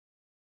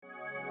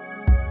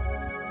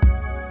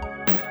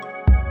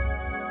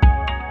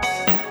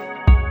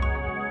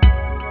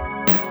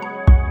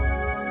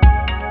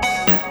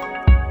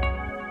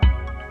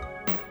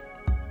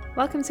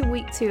Welcome to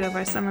week 2 of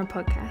our summer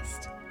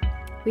podcast.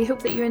 We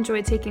hope that you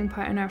enjoyed taking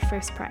part in our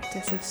first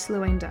practice of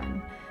slowing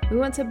down. We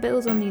want to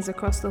build on these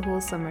across the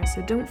whole summer,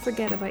 so don't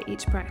forget about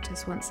each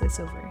practice once it's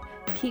over.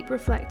 Keep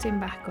reflecting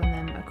back on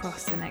them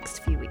across the next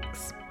few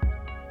weeks.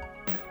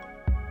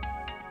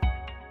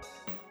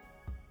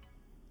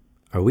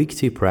 Our week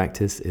 2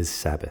 practice is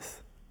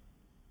Sabbath.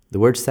 The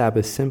word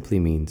Sabbath simply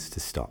means to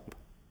stop,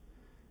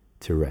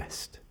 to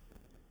rest.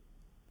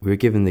 We are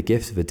given the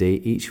gift of a day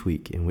each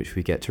week in which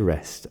we get to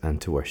rest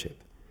and to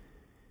worship.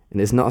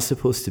 And it's not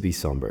supposed to be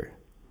somber.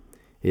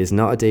 It is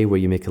not a day where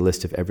you make a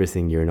list of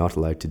everything you're not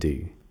allowed to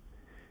do.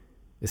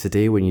 It's a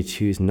day when you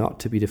choose not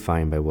to be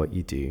defined by what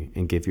you do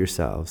and give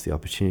yourselves the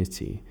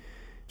opportunity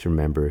to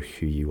remember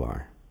who you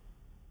are.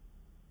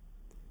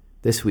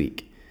 This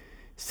week,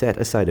 set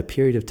aside a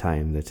period of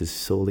time that is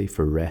solely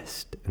for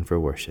rest and for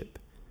worship.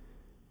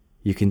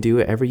 You can do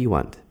whatever you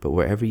want, but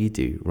wherever you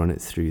do, run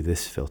it through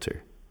this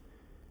filter.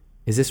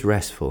 Is this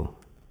restful?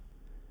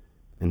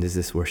 And is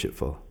this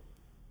worshipful?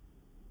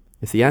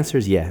 If the answer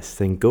is yes,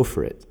 then go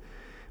for it.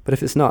 But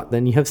if it's not,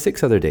 then you have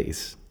 6 other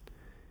days.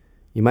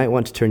 You might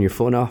want to turn your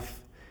phone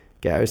off,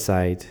 get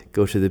outside,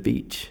 go to the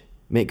beach,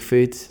 make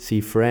food, see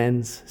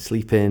friends,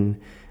 sleep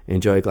in,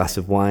 enjoy a glass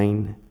of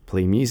wine,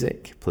 play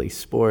music, play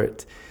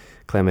sport,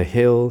 climb a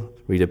hill,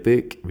 read a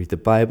book, read the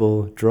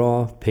Bible,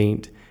 draw,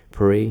 paint,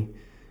 pray.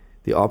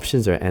 The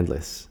options are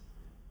endless.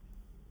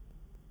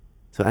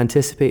 So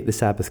anticipate the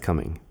Sabbath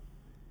coming.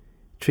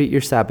 Treat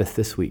your Sabbath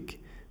this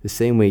week the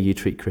same way you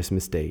treat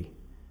Christmas Day.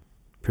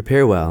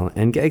 Prepare well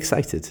and get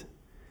excited.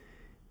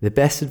 The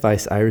best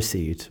advice I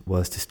received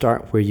was to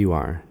start where you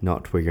are,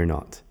 not where you're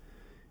not.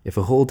 If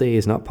a whole day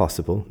is not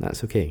possible,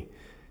 that's okay.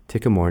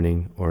 Take a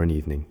morning or an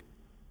evening.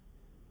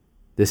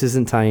 This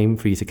isn't time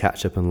for you to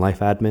catch up on life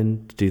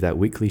admin, to do that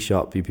weekly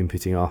shop you've been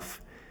putting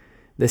off.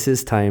 This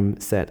is time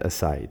set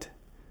aside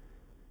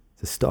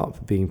to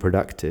stop being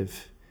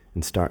productive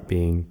and start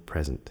being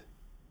present.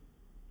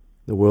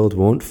 The world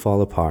won't fall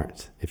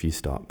apart if you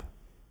stop.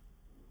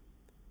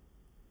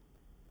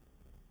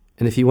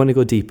 And if you want to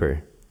go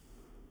deeper,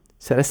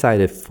 set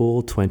aside a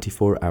full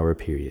 24-hour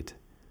period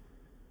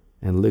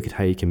and look at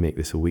how you can make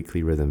this a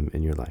weekly rhythm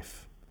in your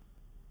life.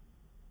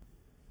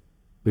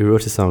 We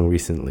wrote a song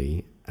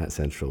recently at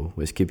Central,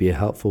 which could be a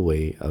helpful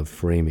way of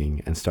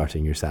framing and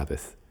starting your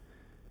Sabbath.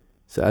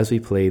 So as we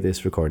play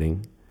this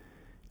recording,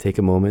 take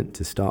a moment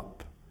to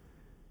stop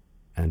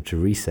and to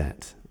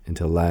reset and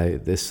to allow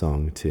this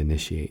song to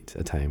initiate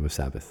a time of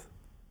Sabbath.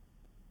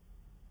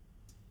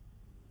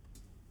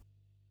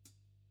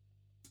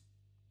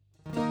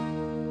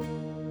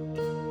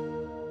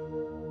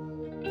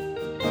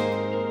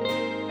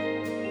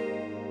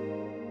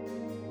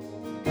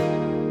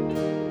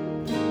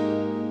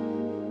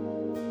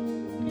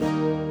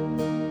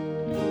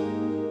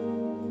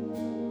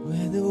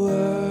 When the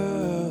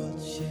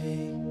world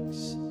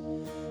shakes,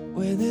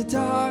 when the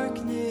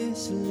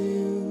darkness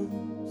looms,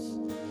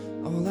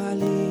 all I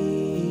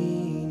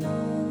lean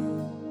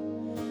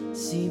on,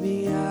 see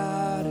me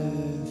out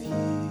of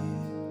view.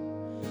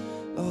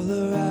 All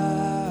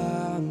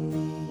around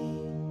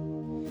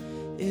me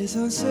is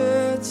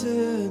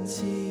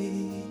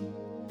uncertainty,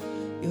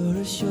 your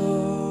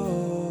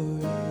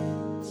assurance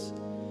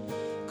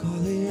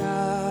calling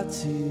out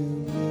to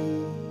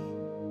me.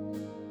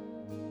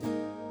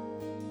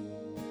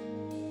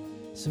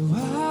 So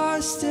I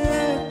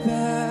step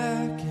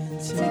back and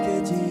take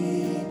a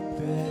deep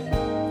breath.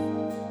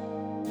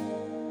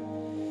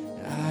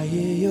 I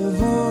hear your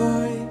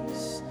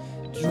voice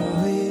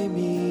drawing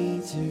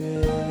me to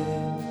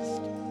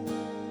rest.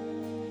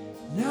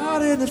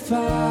 Not in the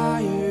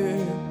fire,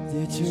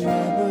 the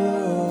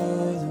tremor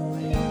or the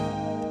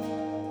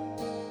wind,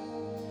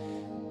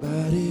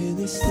 but in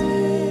the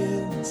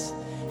stillness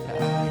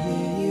I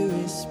hear you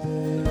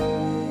whispering.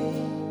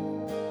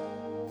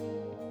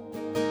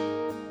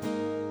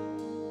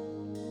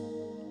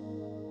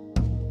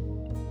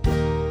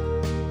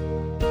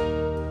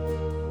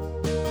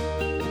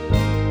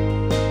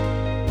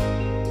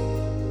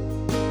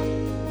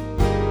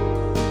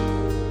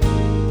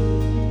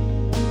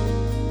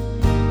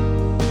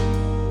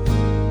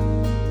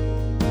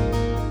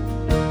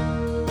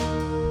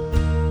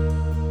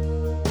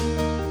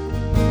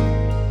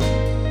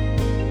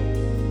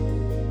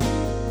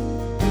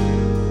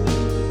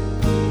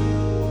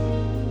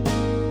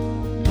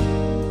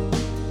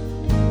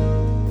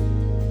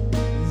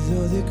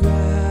 Though the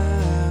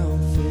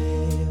ground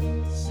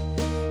fails,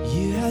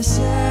 you have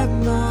set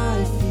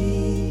my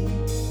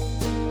feet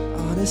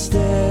on a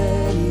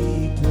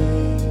steady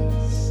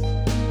place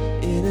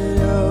in an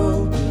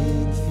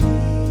open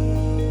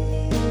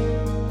field.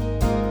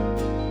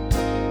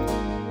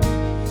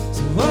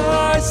 So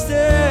I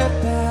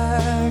step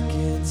back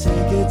and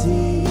take a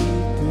deep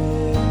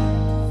breath.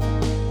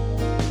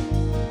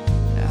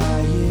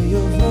 I hear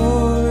your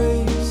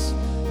voice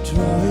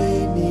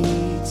drawing me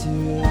to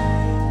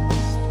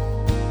rest.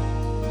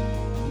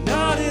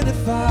 Not in the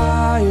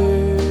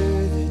fire,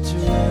 the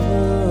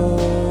tremor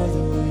or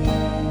the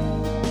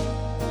wind,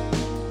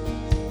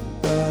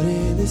 but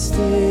in the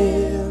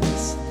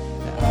stillness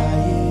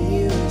I hear you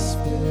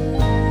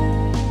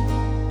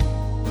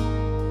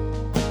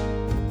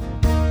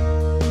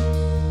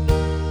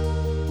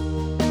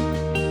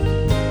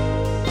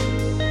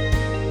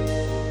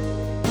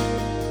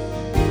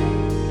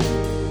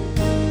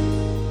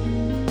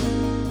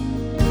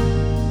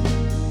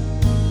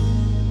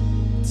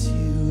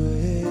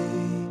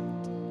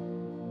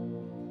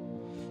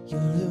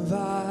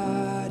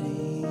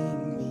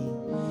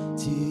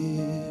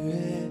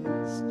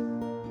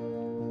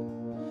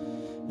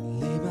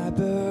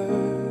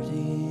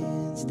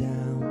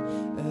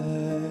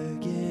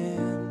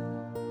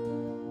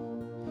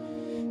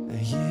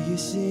you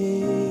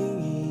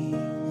singing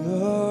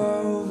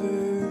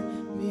over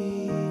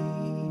me.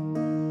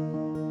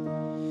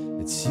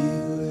 It's you,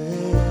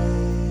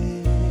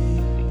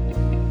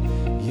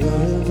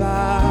 you're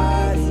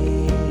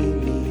inviting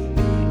me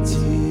to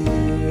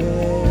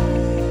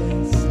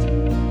rest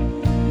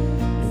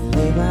and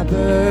lay my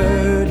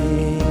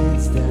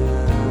burdens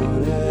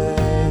down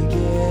again.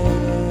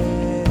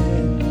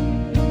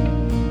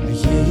 I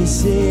hear you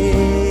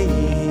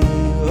singing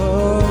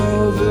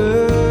over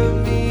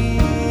me.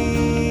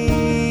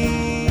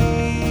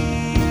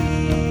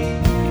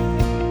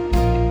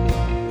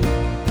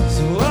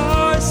 So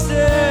I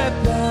step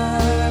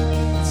back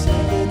and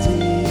take a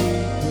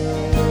deep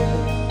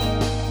breath,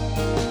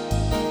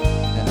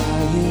 and I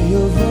hear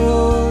your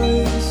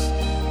voice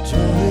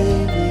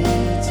drawing me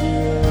to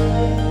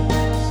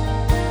rest.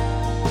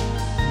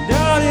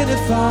 Down in the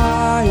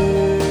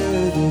fire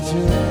that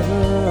you're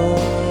ever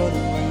on,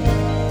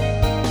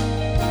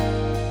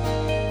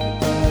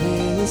 and out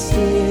in the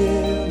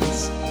still